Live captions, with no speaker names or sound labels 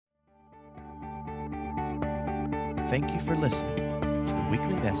Thank you for listening to the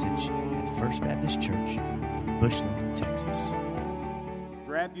weekly message at First Baptist Church in Bushland, Texas.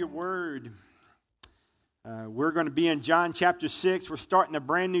 Grab your word. We're going to be in John chapter 6. We're starting a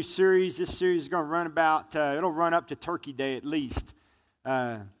brand new series. This series is going to run it'll run up to Turkey Day at least.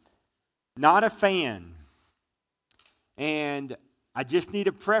 Not a fan. And I just need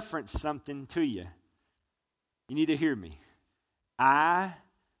to preference something to you. You need to hear me. I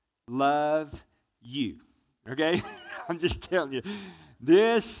love you. Okay? I'm just telling you.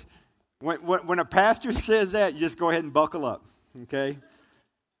 When a pastor says that, you just go ahead and buckle up. Okay?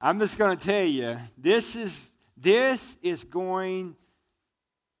 I'm just going to tell you, this is going,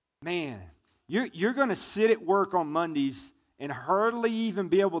 man, you're going to sit at work on Mondays and hardly even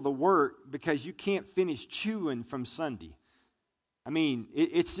be able to work because you can't finish chewing from Sunday. I mean,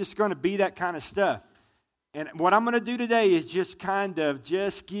 it's just going to be that kind of stuff. And what I'm going to do today is just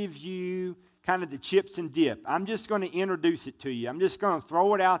give you kind of the chips and dip. I'm just going to introduce it to you. I'm just going to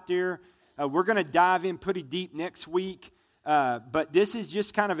throw it out there. We're going to dive in pretty deep next week. But this is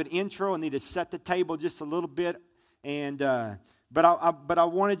just kind of an intro. I need to set the table just a little bit. And but I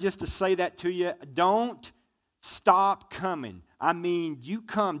wanted just to say that to you. Don't stop coming. I mean, you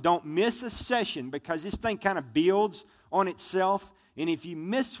come. Don't miss a session because this thing kind of builds on itself. And if you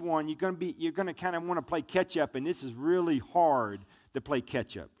miss one, you're going to kind of want to play catch up. And this is really hard to play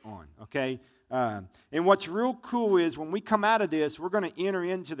catch up on. Okay. And what's real cool is when we come out of this, we're going to enter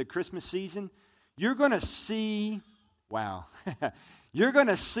into the Christmas season. You're going to see. Wow. You're going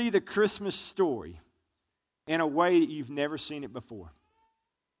to see the Christmas story in a way that you've never seen it before.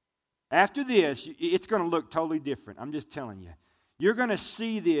 After this, it's going to look totally different. I'm just telling you. You're going to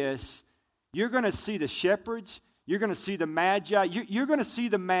see this. You're going to see the shepherds. You're going to see the magi. You're going to see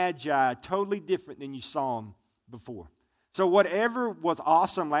the magi totally different than you saw them before. So whatever was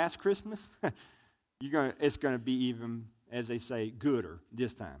awesome last Christmas, it's going to be even, as they say, gooder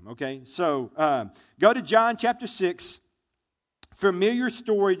this time, okay? So go to John chapter 6. Familiar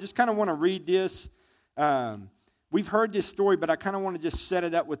story. Just kind of want to read this. We've heard this story, but I kind of want to just set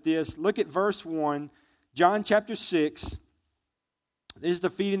it up with this. Look at verse 1. John chapter 6. This is the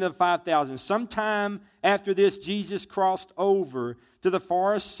feeding of the 5,000. Sometime after this, Jesus crossed over to the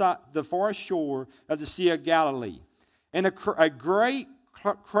far shore of the Sea of Galilee. And a great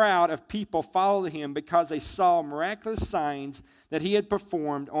crowd of people followed him because they saw miraculous signs that he had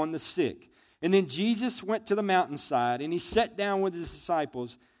performed on the sick. And then Jesus went to the mountainside, and he sat down with his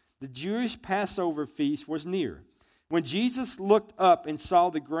disciples. The Jewish Passover feast was near. When Jesus looked up and saw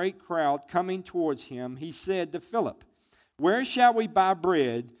the great crowd coming towards him, he said to Philip, "Where shall we buy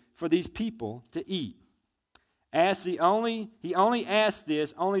bread for these people to eat?" He only asked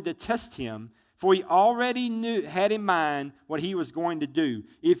this only to test him, for he already had in mind what he was going to do.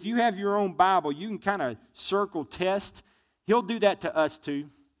 If you have your own Bible, you can kind of circle test. He'll do that to us too.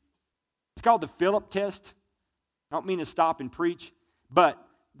 It's called the Philip test. I don't mean to stop and preach, but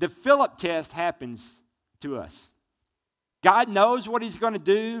the Philip test happens to us. God knows what he's going to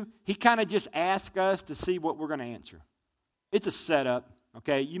do. He kind of just asks us to see what we're going to answer. It's a setup,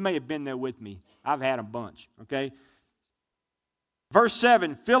 okay? You may have been there with me. I've had a bunch, okay? Verse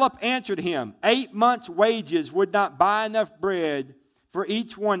 7, Philip answered him, 8 months' wages would not buy enough bread for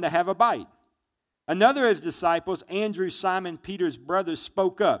each one to have a bite. Another of his disciples, Andrew, Simon Peter's brother,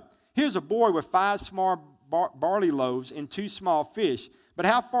 spoke up. Here's a boy with 5 small barley loaves and 2 small fish, but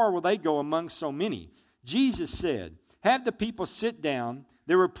how far will they go among so many? Jesus said, have the people sit down.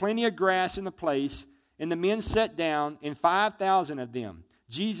 There were plenty of grass in the place, and the men sat down, and 5,000 of them.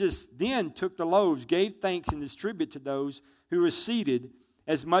 Jesus then took the loaves, gave thanks, and distributed to those who were seated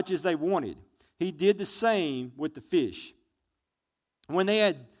as much as they wanted. He did the same with the fish. When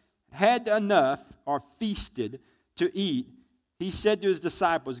they had enough or feasted to eat, he said to his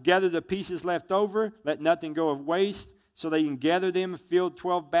disciples, gather the pieces left over, let nothing go of waste. So they can gather them, filled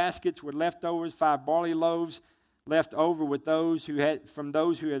 12 baskets with leftovers, 5 barley loaves left over with from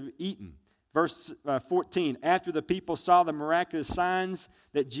those who had eaten. Verse 14, after the people saw the miraculous signs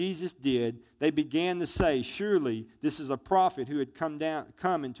that Jesus did, they began to say, surely this is a prophet who had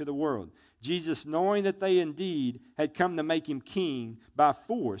come into the world. Jesus, knowing that they indeed had come to make him king by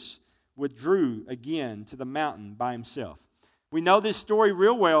force, withdrew again to the mountain by himself. We know this story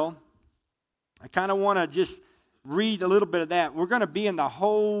real well. I kind of want to just read a little bit of that. We're going to be in the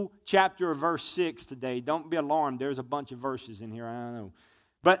whole chapter of verse 6 today. Don't be alarmed. There's a bunch of verses in here, I know.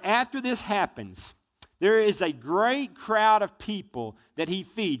 But after this happens, there is a great crowd of people that he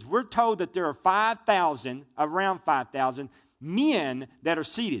feeds. We're told that there are around 5,000 men that are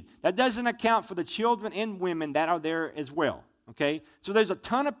seated. That doesn't account for the children and women that are there as well. Okay? So there's a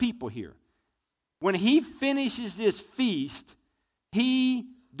ton of people here. when he finishes this feast, he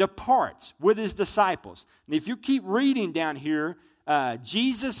departs with his disciples. And if you keep reading down here,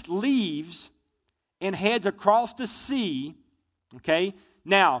 Jesus leaves and heads across the sea. Okay?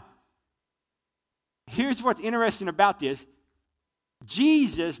 Now, here's what's interesting about this.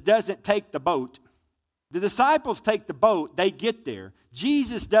 Jesus doesn't take the boat. The disciples take the boat. They get there.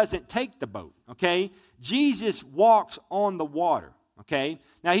 Jesus doesn't take the boat. Okay? Jesus walks on the water. Okay?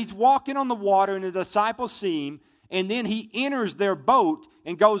 Now, he's walking on the water, and the disciples see him, and then he enters their boat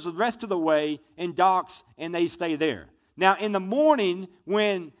and goes the rest of the way and docks, and they stay there. Now, in the morning,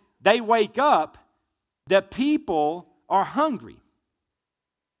 when they wake up, the people are hungry.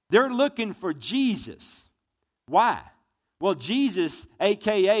 They're looking for Jesus. Why? Well, Jesus,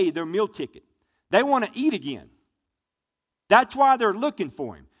 a.k.a. their meal ticket. They want to eat again. That's why they're looking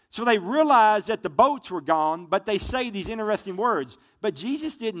for him. So they realize that the boats were gone, but they say these interesting words. But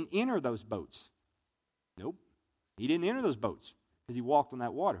Jesus didn't enter those boats. Nope. He didn't enter those boats because he walked on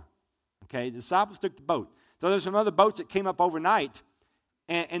that water. Okay, the disciples took the boat. So there's some other boats that came up overnight,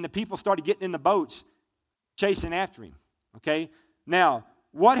 and the people started getting in the boats, chasing after him. Okay, now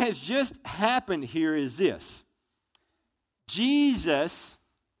what has just happened here is this. Jesus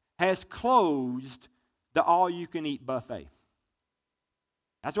has closed the all-you-can-eat buffet.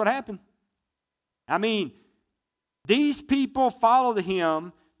 That's what happened. I mean, these people followed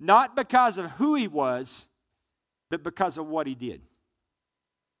him not because of who he was, but because of what he did.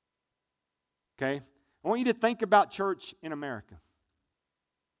 Okay? I want you to think about church in America.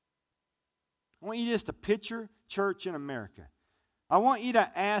 I want you just to picture church in America. I want you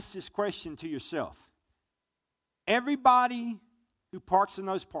to ask this question to yourself. Everybody who parks in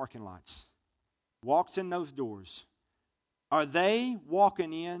those parking lots, walks in those doors, are they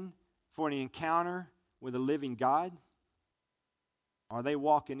walking in for an encounter with a living God? Or are they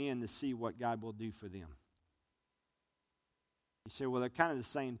walking in to see what God will do for them? You say, well, they're kind of the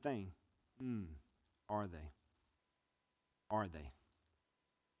same thing. Are they? Are they?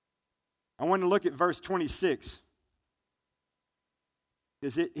 I want to look at verse 26.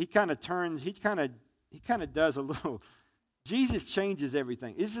 Because he kind of does a little. Jesus changes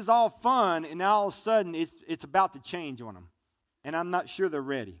everything. This is all fun, and now all of a sudden it's about to change on them. And I'm not sure they're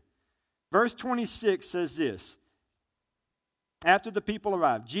ready. Verse 26 says this. After the people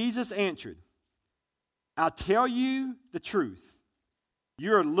arrived, Jesus answered, I'll tell you the truth.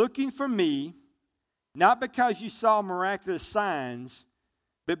 You're looking for me, not because you saw miraculous signs,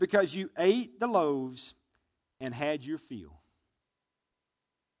 but because you ate the loaves and had your fill.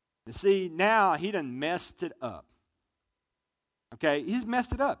 And see, now he done messed it up. Okay, he's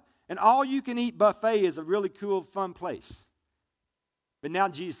messed it up. An all-you-can-eat buffet is a really cool, fun place. But now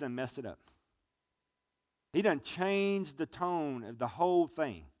Jesus done messed it up. He done changed the tone of the whole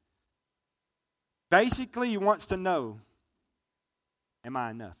thing. Basically, he wants to know, am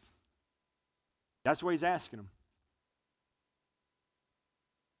I enough? That's what he's asking them.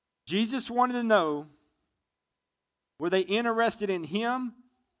 Jesus wanted to know, were they interested in him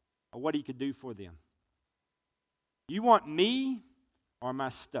or what he could do for them? You want me or my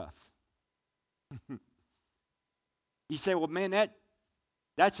stuff? You say, well, man,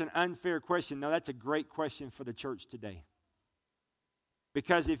 that's an unfair question. No, that's a great question for the church today.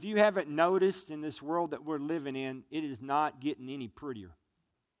 Because if you haven't noticed in this world that we're living in, it is not getting any prettier.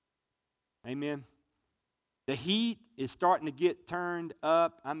 Amen? The heat is starting to get turned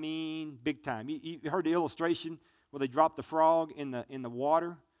up, big time. You heard the illustration where they drop the frog in the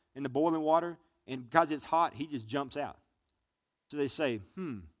water, in the boiling water, and because it's hot, he just jumps out. So they say,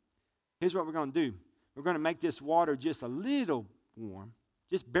 here's what we're going to do. We're going to make this water just a little warm,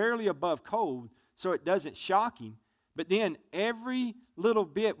 just barely above cold, so it doesn't shock him. But then every little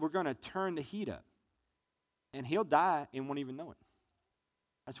bit, we're going to turn the heat up. And he'll die and won't even know it.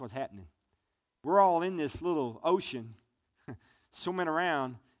 That's what's happening. We're all in this little ocean, swimming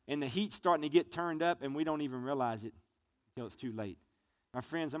around, and the heat's starting to get turned up, and we don't even realize it until it's too late. My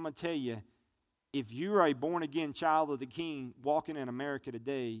friends, I'm going to tell you, if you're a born-again child of the King walking in America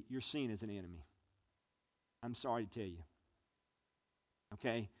today, you're seen as an enemy. I'm sorry to tell you.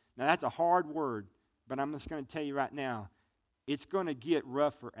 Okay? Now, that's a hard word, but I'm just going to tell you right now, it's going to get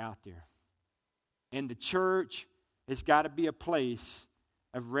rougher out there. And the church has got to be a place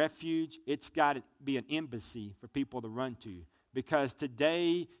of refuge. It's got to be an embassy for people to run to. Because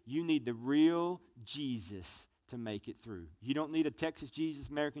today, you need the real Jesus to make it through. You don't need a Texas Jesus,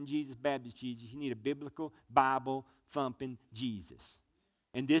 American Jesus, Baptist Jesus. You need a biblical, Bible-thumping Jesus.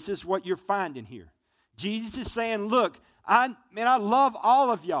 And this is what you're finding here. Jesus is saying, look, I love all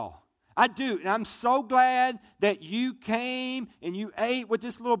of y'all. I do. And I'm so glad that you came and you ate with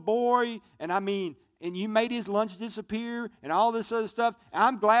this little boy. And you made his lunch disappear and all this other stuff.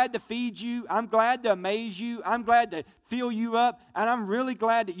 I'm glad to feed you. I'm glad to amaze you. I'm glad to fill you up. And I'm really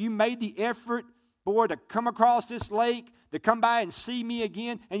glad that you made the effort, boy, to come across this lake, to come by and see me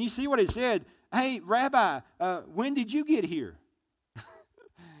again. And you see what he said. Hey, Rabbi, when did you get here?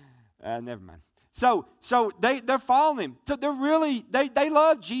 Never mind. So they're following him. So they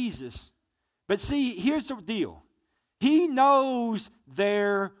love Jesus. But see, here's the deal. He knows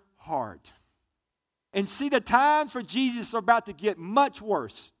their heart. And see, the times for Jesus are about to get much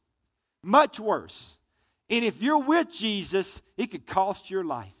worse. Much worse. And if you're with Jesus, it could cost your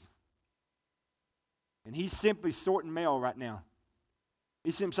life. And he's simply sorting mail right now.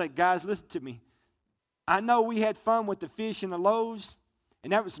 He's simply saying, guys, listen to me. I know we had fun with the fish and the loaves,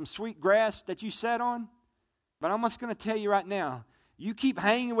 and that was some sweet grass that you sat on. But I'm just going to tell you right now, you keep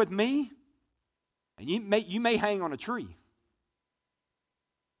hanging with me, and you may hang on a tree.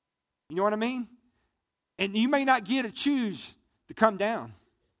 You know what I mean? And you may not get to choose to come down.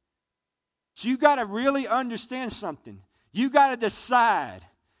 So you got to really understand something. You got to decide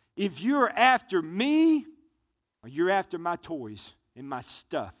if you're after me or you're after my toys and my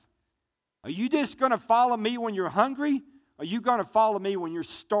stuff. Are you just going to follow me when you're hungry? Or are you going to follow me when you're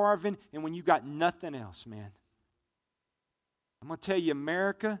starving and when you got nothing else, man? I'm going to tell you,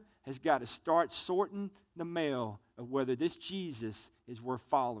 America has got to start sorting the mail of whether this Jesus is worth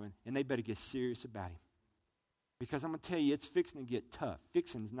following. And they better get serious about him. Because I'm going to tell you, it's fixing to get tough.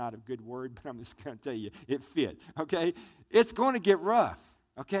 Fixing is not a good word, but I'm just going to tell you, it fit, okay? It's going to get rough,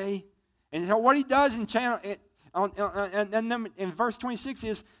 okay? And so what he does in verse 26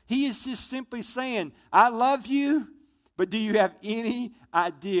 is, he is just simply saying, I love you, but do you have any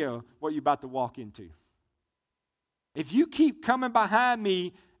idea what you're about to walk into? If you keep coming behind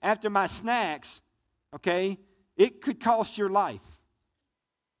me after my snacks, okay, it could cost your life.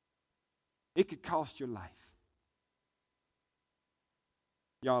 It could cost your life.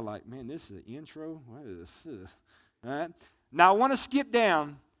 Y'all like, man, this is an intro? What is this? All right. Now I want to skip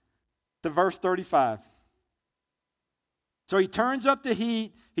down to verse 35. So he turns up the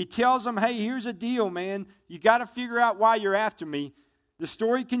heat. He tells them, hey, here's a deal, man. You got to figure out why you're after me. The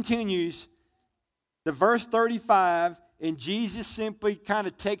story continues to verse 35, and Jesus simply kind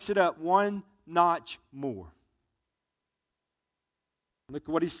of takes it up one notch more. Look at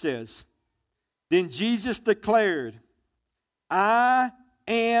what he says. Then Jesus declared, I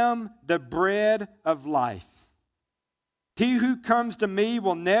am the bread of life. He who comes to me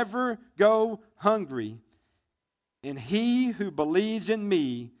will never go hungry, and he who believes in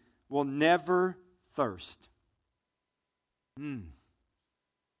me will never thirst.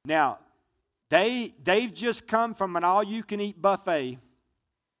 Now, they've just come from an all-you-can-eat buffet,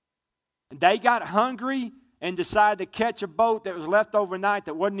 and they got hungry and decided to catch a boat that was left overnight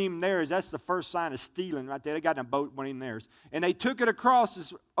that wasn't even theirs. That's the first sign of stealing right there. They got in a boat that wasn't even theirs. And they took it across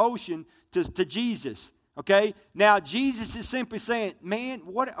this ocean to Jesus, okay? Now, Jesus is simply saying, man,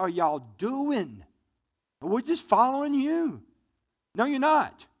 what are y'all doing? We're just following you. No, you're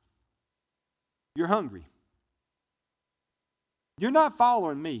not. You're hungry. You're not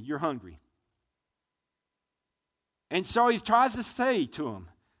following me. You're hungry. And so he tries to say to him,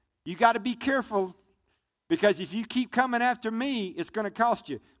 you got to be careful, because if you keep coming after me, it's going to cost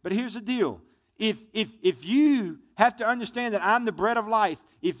you. But here's the deal. If you have to understand that I'm the bread of life,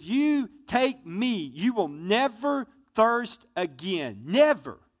 if you take me, you will never thirst again.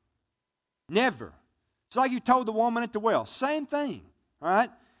 Never. Never. It's like you told the woman at the well. Same thing. All right?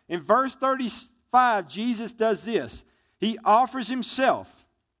 In verse 35, Jesus does this. He offers himself.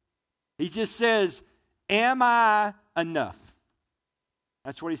 He just says, am I enough?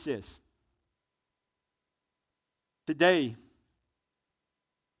 That's what he says. Today,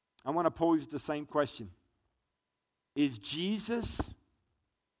 I want to pose the same question. Is Jesus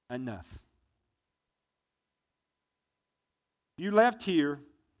enough? You left here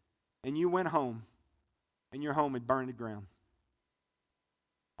and you went home, and your home had burned to the ground.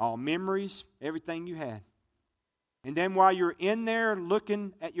 All memories, everything you had. And then while you're in there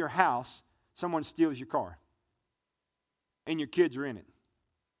looking at your house, someone steals your car. And your kids are in it.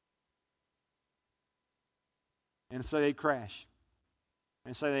 And so they crash.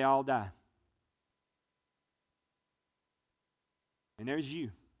 And so they all die. And there's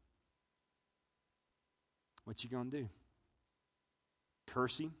you. What you going to do?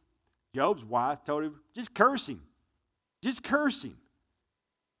 Curse him? Job's wife told him, just curse him. Just curse him.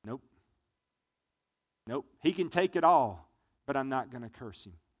 Nope. Nope. He can take it all, but I'm not going to curse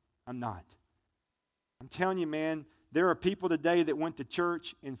him. I'm not. I'm telling you, man, there are people today that went to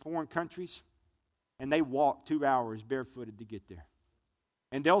church in foreign countries, and they walk 2 hours barefooted to get there.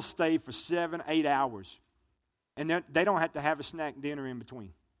 And they'll stay for 7, 8 hours. And they don't have to have a snack dinner in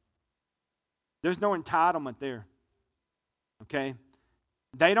between. There's no entitlement there. Okay?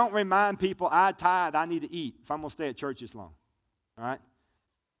 They don't remind people, I tithe, I need to eat if I'm going to stay at church this long. All right?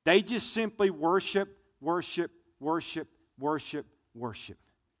 They just simply worship, worship, worship, worship, worship.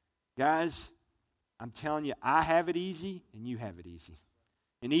 Guys, I'm telling you, I have it easy and you have it easy.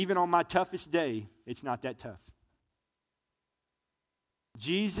 And even on my toughest day, it's not that tough.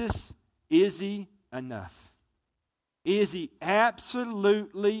 Jesus, is he enough? Is he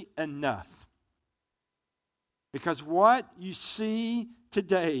absolutely enough? Because what you see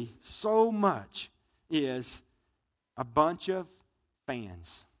today so much is a bunch of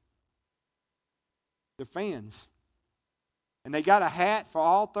fans. They're fans. And they got a hat for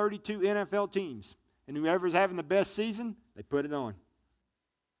all 32 NFL teams. And whoever's having the best season, they put it on.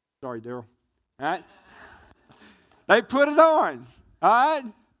 Sorry, Daryl. All right? They put it on. All right?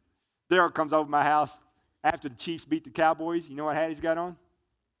 Daryl comes over my house after the Chiefs beat the Cowboys. You know what hat he's got on?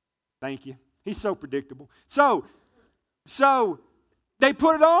 Thank you. He's so predictable. So they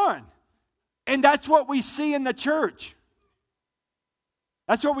put it on. And that's what we see in the church.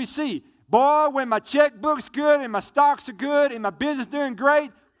 That's what we see. Boy, when my checkbook's good and my stocks are good and my business doing great,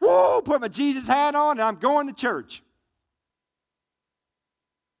 whoa, put my Jesus hat on and I'm going to church.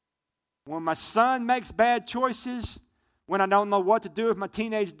 When my son makes bad choices, when I don't know what to do with my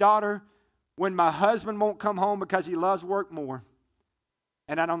teenage daughter, when my husband won't come home because he loves work more,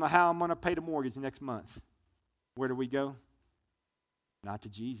 and I don't know how I'm going to pay the mortgage next month, where do we go? Not to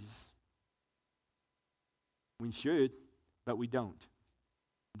Jesus. We should, but we don't.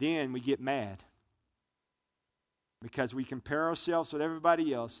 Then we get mad because we compare ourselves with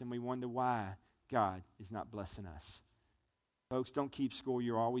everybody else and we wonder why God is not blessing us. Folks, don't keep score.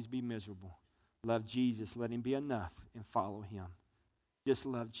 You'll always be miserable. Love Jesus. Let him be enough and follow him. Just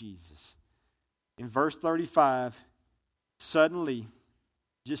love Jesus. In verse 35, suddenly,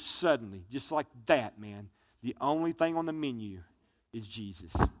 just like that, man, the only thing on the menu is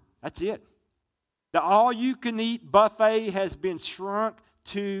Jesus. That's it. The all-you-can-eat buffet has been shrunk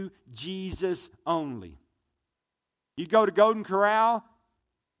to Jesus only. You go to Golden Corral,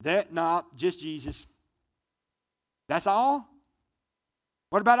 just Jesus. That's all?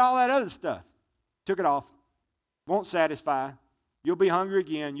 What about all that other stuff? Took it off. Won't satisfy. You'll be hungry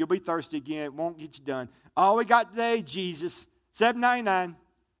again. You'll be thirsty again. It won't get you done. All we got today, Jesus. $7.99.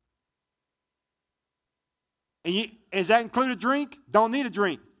 And does that include a drink? Don't need a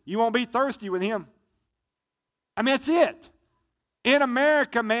drink. You won't be thirsty with him. I mean, that's it. In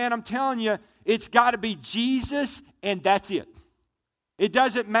America, man, I'm telling you, it's got to be Jesus, and that's it. It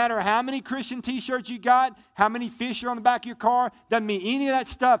doesn't matter how many Christian t-shirts you got, how many fish are on the back of your car. Doesn't mean any of that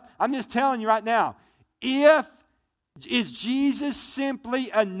stuff. I'm just telling you right now, is Jesus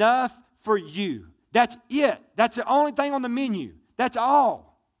simply enough for you? That's it. That's the only thing on the menu. That's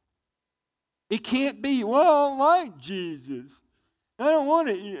all. It can't be, well, I don't like Jesus. I don't want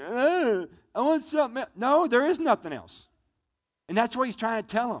it. I want something else. No, there is nothing else. And that's what he's trying to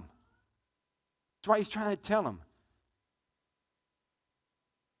tell them. That's what he's trying to tell them.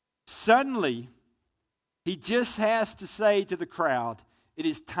 Suddenly, he just has to say to the crowd, it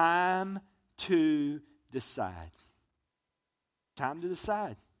is time to decide. Time to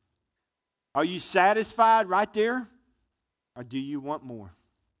decide. Are you satisfied right there? Or do you want more?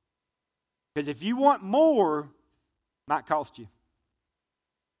 Because if you want more, it might cost you.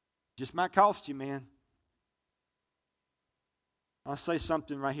 Just might cost you, man. I'll say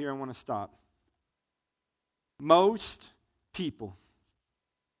something right here. I want to stop. Most people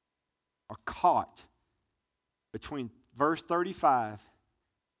are caught between verse 35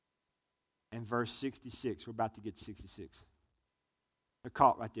 and verse 66. We're about to get to 66. They're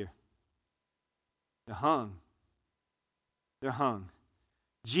caught right there. They're hung. They're hung.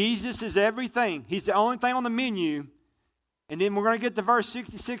 Jesus is everything. He's the only thing on the menu. And then we're going to get to verse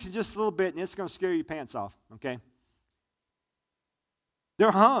 66 in just a little bit, and it's going to scare your pants off, okay?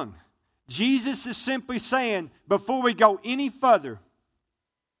 They're hung. Jesus is simply saying, before we go any further,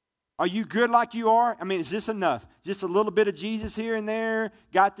 are you good like you are? I mean, is this enough? Just a little bit of Jesus here and there?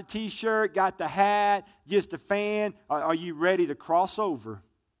 Got the t-shirt, got the hat, just a fan? Are you ready to cross over?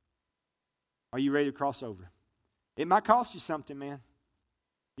 Are you ready to cross over? It might cost you something, man.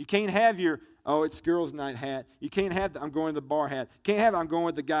 You can't have your, it's girls' night hat. You can't have the, I'm going to the bar hat. Can't have, I'm going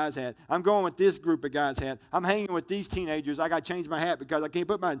with the guys' hat. I'm going with this group of guys' hat. I'm hanging with these teenagers. I got to change my hat because I can't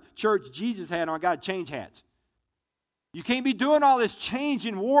put my church Jesus hat on. I got to change hats. You can't be doing all this change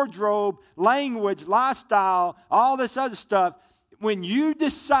in wardrobe, language, lifestyle, all this other stuff. When you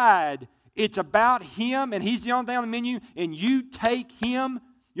decide it's about Him and He's the only thing on the menu, and you take Him,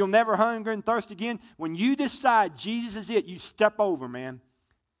 you'll never hunger and thirst again. When you decide Jesus is it, you step over, man.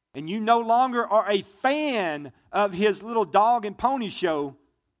 And you no longer are a fan of His little dog and pony show.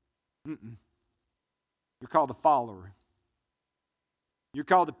 You're called a follower. You're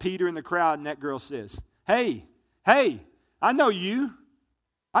called the Peter in the crowd, and that girl says, hey, I know you.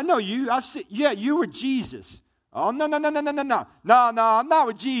 Yeah, you were Jesus. Oh, no. No, I'm not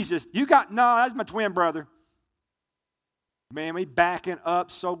with Jesus. That's my twin brother. Man, we backing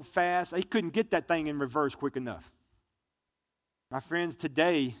up so fast. He couldn't get that thing in reverse quick enough. My friends,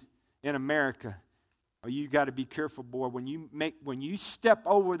 today in America, you got to be careful, boy. When you step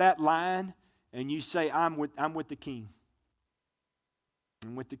over that line and you say, I'm with the King.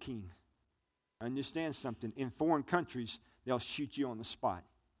 I'm with the King. Understand something. In foreign countries, they'll shoot you on the spot.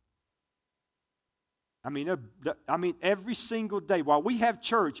 I mean, every single day, while we have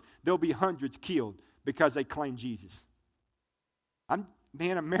church, there'll be hundreds killed because they claim Jesus.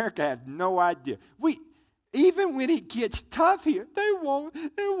 America has no idea. Even when it gets tough here, they won't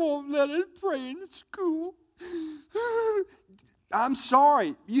let us pray in school. I'm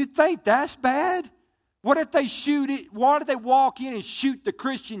sorry. You think that's bad? What if they shoot it? Why do they walk in and shoot the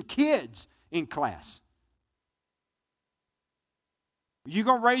Christian kids in class? You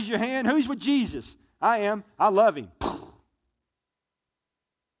gonna raise your hand? Who's with Jesus? I am. I love Him.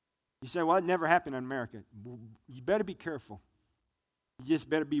 You say, well, it never happened in America. You better be careful. You just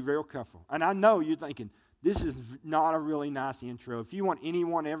better be real careful. And I know you're thinking, this is not a really nice intro. If you want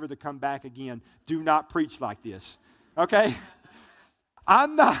anyone ever to come back again, do not preach like this. Okay? I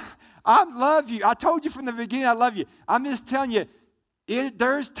love you. I told you from the beginning I love you. I'm just telling you,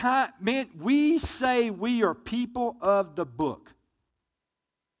 there's time. Man, we say we are people of the book.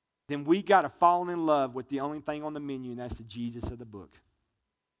 Then we got to fall in love with the only thing on the menu, and that's the Jesus of the book.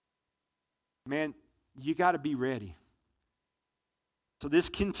 Man, you got to be ready. So this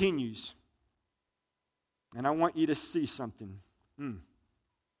continues. And I want you to see something.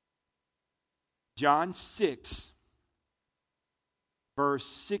 John 6, verse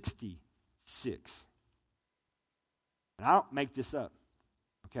 66. And I don't make this up,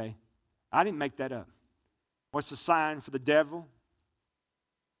 okay? I didn't make that up. What's the sign for the devil?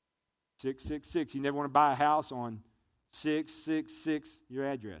 666. You never want to buy a house on 666, your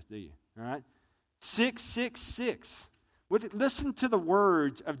address, do you? All right? 666. Listen to the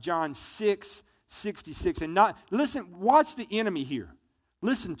words of John 6:66. And listen, watch the enemy here.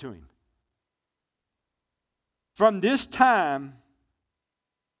 Listen to him. From this time,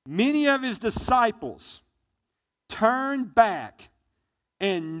 many of his disciples turned back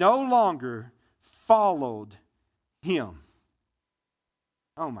and no longer followed him.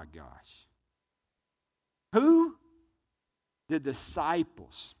 Oh my gosh. Who? The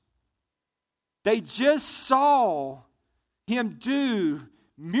disciples. They just saw him do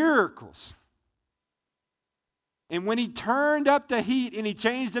miracles. And when he turned up the heat and he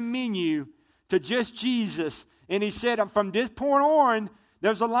changed the menu to just Jesus, and he said, from this point on,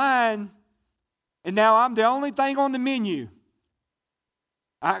 there's a line, and now I'm the only thing on the menu.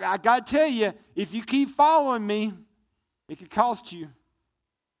 I got to tell you, if you keep following me, it could cost you.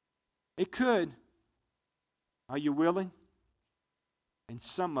 It could. Are you willing? And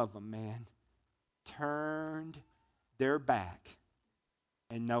some of them, man, turned their back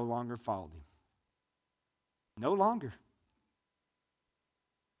and no longer followed him. No longer.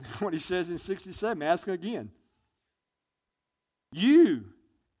 What he says in 67, ask again. You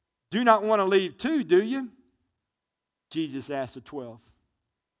do not want to leave too, do you? Jesus asked the 12.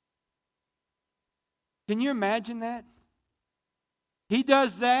 Can you imagine that? He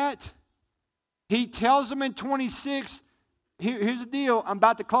does that. He tells them in 26, here's the deal, I'm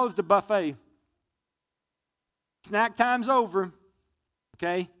about to close the buffet. Snack time's over,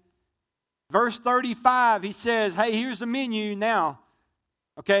 okay? Verse 35, he says, hey, here's the menu now,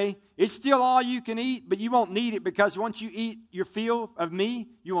 okay? It's still all you can eat, but you won't need it because once you eat your fill of me,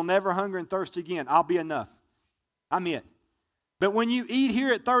 you will never hunger and thirst again. I'll be enough. I'm it. But when you eat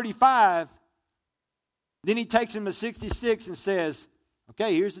here at 35, then he takes him to 66 and says,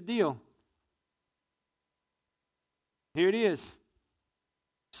 okay, here's the deal. Here it is.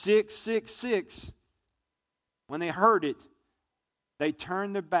 666. When they heard it, they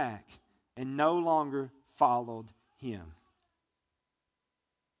turned their back and no longer followed him.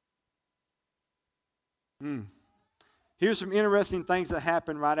 Here's some interesting things that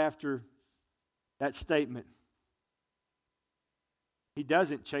happened right after that statement. He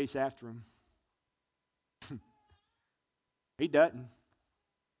doesn't chase after him. He doesn't.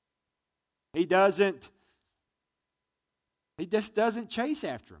 He doesn't. He just doesn't chase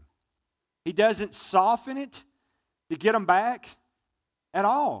after them. He doesn't soften it to get them back at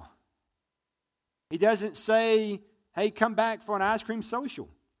all. He doesn't say, hey, come back for an ice cream social.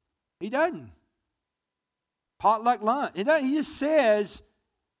 He doesn't. Potluck lunch. He just says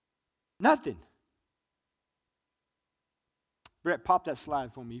nothing. Brett, pop that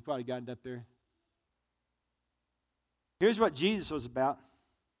slide for me. You probably got it up there. Here's what Jesus was about.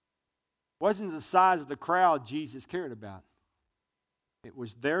 It wasn't the size of the crowd Jesus cared about. It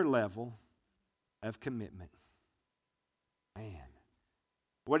was their level of commitment. Man.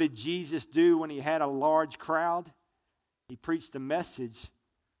 What did Jesus do when he had a large crowd? He preached a message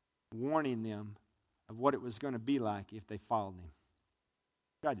warning them of what it was going to be like if they followed him.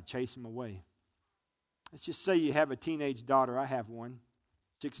 He tried to chase them away. Let's just say you have a teenage daughter. I have one,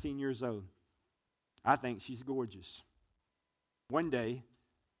 16 years old. I think she's gorgeous. One day,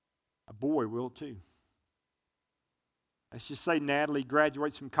 a boy will too. Let's just say Natalie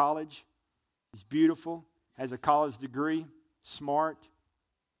graduates from college. She's beautiful, has a college degree, smart,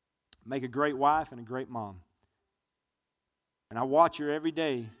 make a great wife and a great mom. And I watch her every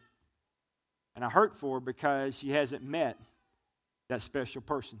day, and I hurt for her because she hasn't met that special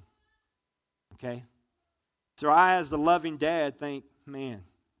person. Okay? So I, as the loving dad, think, man,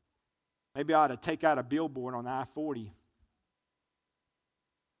 maybe I ought to take out a billboard on I-40,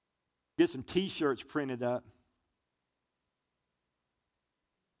 get some T-shirts printed up,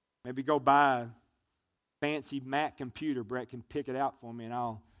 maybe go buy a fancy Mac computer. Brett can pick it out for me, and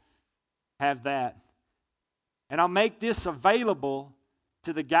I'll have that. And I'll make this available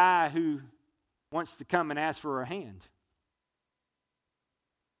to the guy who wants to come and ask for her hand.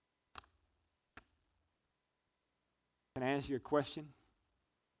 Can I ask you a question?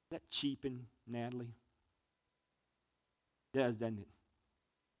 Does that cheapen Natalie? It does, doesn't it?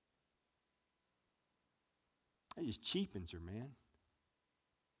 It just cheapens her, man.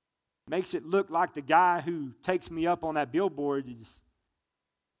 Makes it look like the guy who takes me up on that billboard is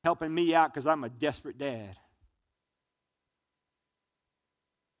helping me out because I'm a desperate dad.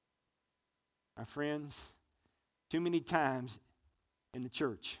 My friends, too many times in the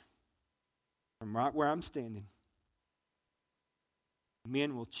church, from right where I'm standing,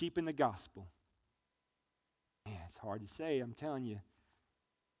 men will cheapen the gospel. Man, it's hard to say, I'm telling you.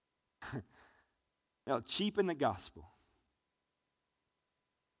 They'll cheapen the gospel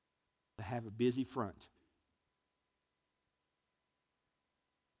to have a busy front.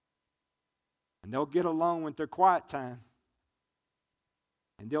 And they'll get along with their quiet time.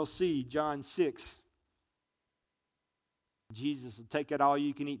 And they'll see John 6. Jesus will take that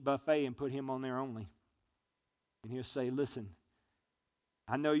all-you-can-eat buffet and put him on there only. And he'll say, listen,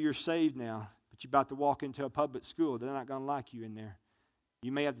 I know you're saved now, but you're about to walk into a public school. They're not going to like you in there.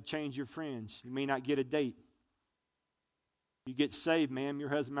 You may have to change your friends. You may not get a date. You get saved, ma'am, your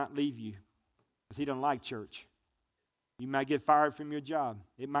husband might leave you because he don't like church. You might get fired from your job.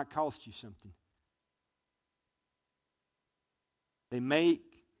 It might cost you something. They make,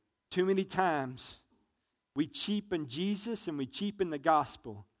 too many times, we cheapen Jesus and we cheapen the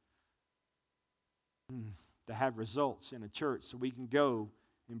gospel to have results in a church so we can go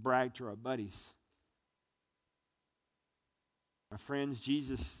and brag to our buddies. My friends,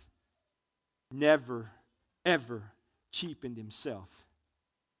 Jesus never, ever cheapened himself.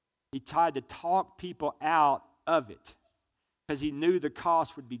 He tried to talk people out of it because he knew the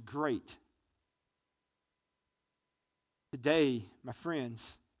cost would be great. Today, my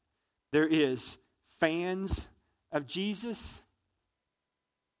friends, there is fans of Jesus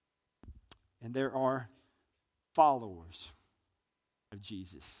and there are followers of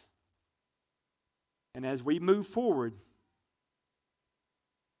Jesus. And as we move forward,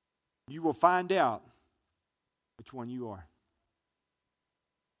 you will find out which one you are.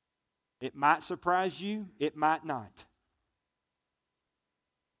 It might surprise you, it might not.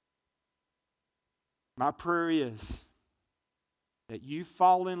 My prayer is that you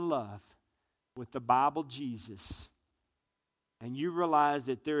fall in love with the Bible Jesus and you realize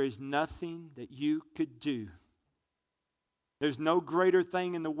that there is nothing that you could do. There's no greater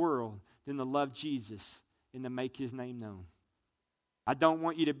thing in the world than to love Jesus and to make his name known. I don't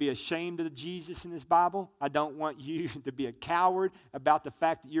want you to be ashamed of the Jesus in this Bible. I don't want you to be a coward about the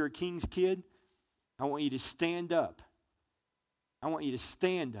fact that you're a king's kid. I want you to stand up. I want you to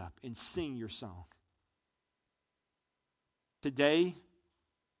stand up and sing your song. Today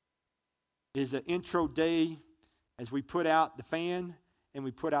is an intro day as we put out the fan and we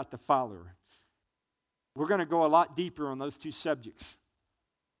put out the follower. We're going to go a lot deeper on those two subjects.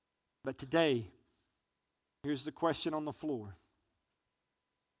 But today, Here's the question on the floor.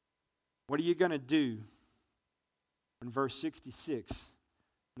 What are you going to do when verse 66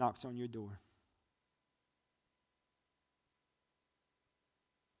 knocks on your door?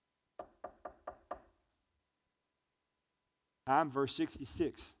 I'm verse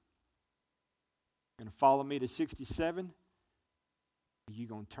 66. You're going to follow me to 67? Or you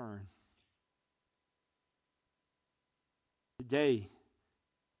going to turn? Today,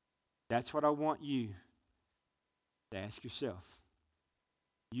 that's what I want you to ask yourself.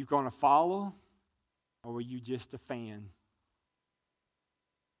 You going to follow, or are you just a fan?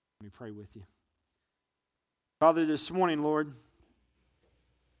 Let me pray with you. Father, this morning, Lord,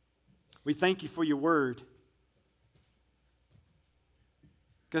 we thank you for your word.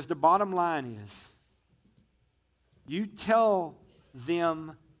 Because the bottom line is, you tell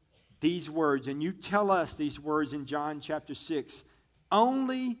them these words, and you tell us these words in John chapter 6,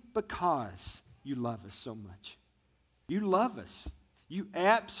 only because you love us so much. You love us. You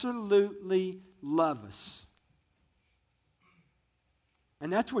absolutely love us.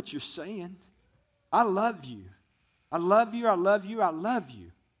 And that's what you're saying. I love you. I love you, I love you, I love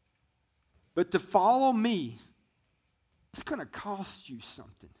you. But to follow me, it's going to cost you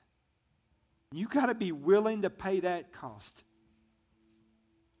something. You got to be willing to pay that cost.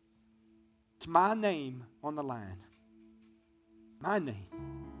 It's my name on the line. My name.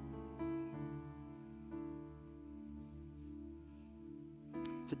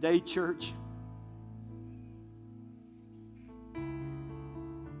 Today, church,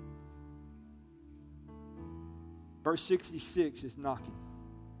 verse 66 is knocking.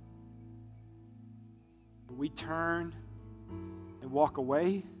 Will we turn and walk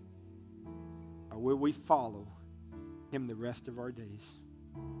away, or will we follow him the rest of our days?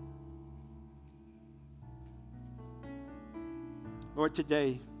 Lord,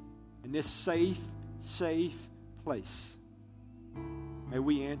 today, in this safe place, may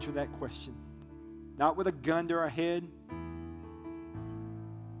we answer that question. Not with a gun to our head,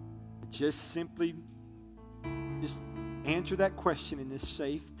 but just simply answer that question in this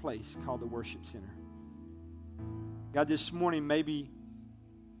safe place called the worship center. God, this morning, maybe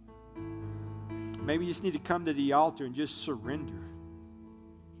you just need to come to the altar and just surrender.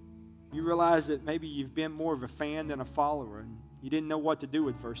 You realize that maybe you've been more of a fan than a follower, and you didn't know what to do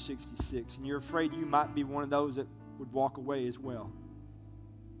with verse 66, and you're afraid you might be one of those that would walk away as well.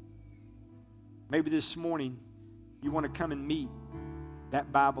 Maybe this morning you want to come and meet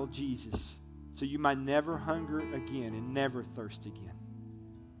that Bible Jesus so you might never hunger again and never thirst again.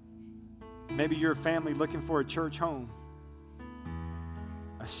 Maybe you're a family looking for a church home,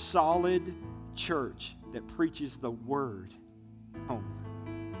 a solid church that preaches the word home.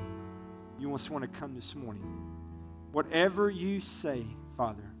 You just want to come this morning. Whatever you say,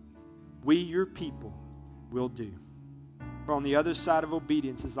 Father, we, your people, will do. For on the other side of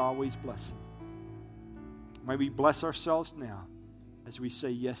obedience is always blessing. May we bless ourselves now as we say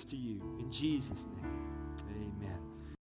yes to you. In Jesus' name.